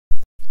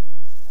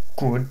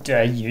Good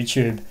day,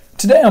 YouTube.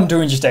 Today I'm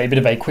doing just a bit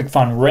of a quick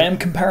fun RAM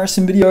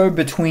comparison video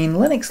between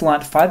Linux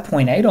Lite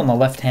 5.8 on the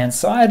left hand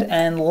side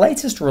and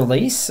latest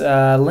release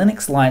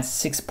Linux Lite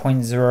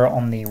 6.0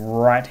 on the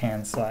right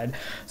hand side.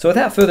 So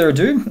without further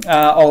ado,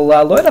 I'll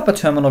load up a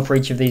terminal for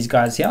each of these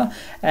guys here,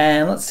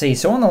 and let's see.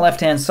 So on the left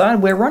hand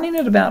side we're running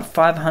at about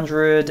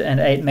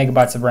 508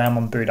 megabytes of RAM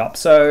on boot up,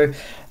 so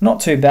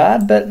not too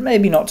bad, but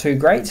maybe not too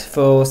great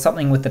for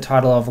something with the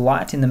title of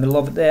Lite in the middle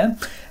of it there.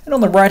 And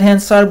on the right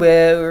hand side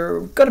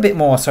we've got a bit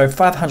more, so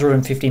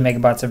 550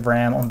 megabytes of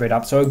RAM on boot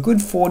up, so a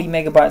good 40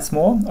 megabytes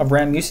more of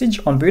RAM usage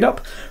on boot up.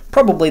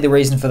 Probably the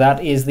reason for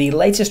that is the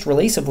latest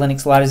release of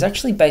Linux Lite is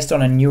actually based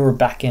on a newer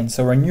backend,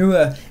 so a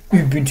newer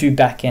Ubuntu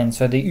backend,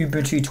 so the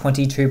Ubuntu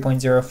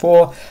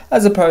 22.04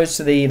 as opposed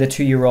to the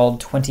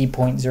 2-year-old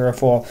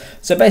 20.04.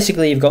 So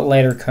basically you've got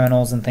later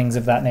kernels and things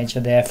of that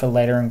nature there for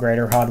later and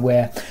greater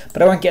hardware,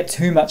 but I won't get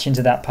too much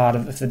into that part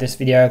of it for this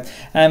video.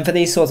 And for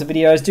these sorts of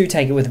videos, do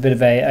take it with a bit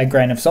of a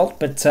grain of salt,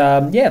 but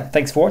yeah,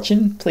 thanks for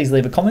watching. Please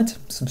leave a comment,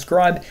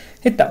 subscribe,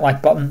 hit that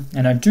like button,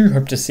 and I do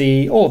hope to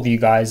see all of you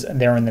guys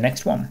there in the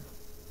next one.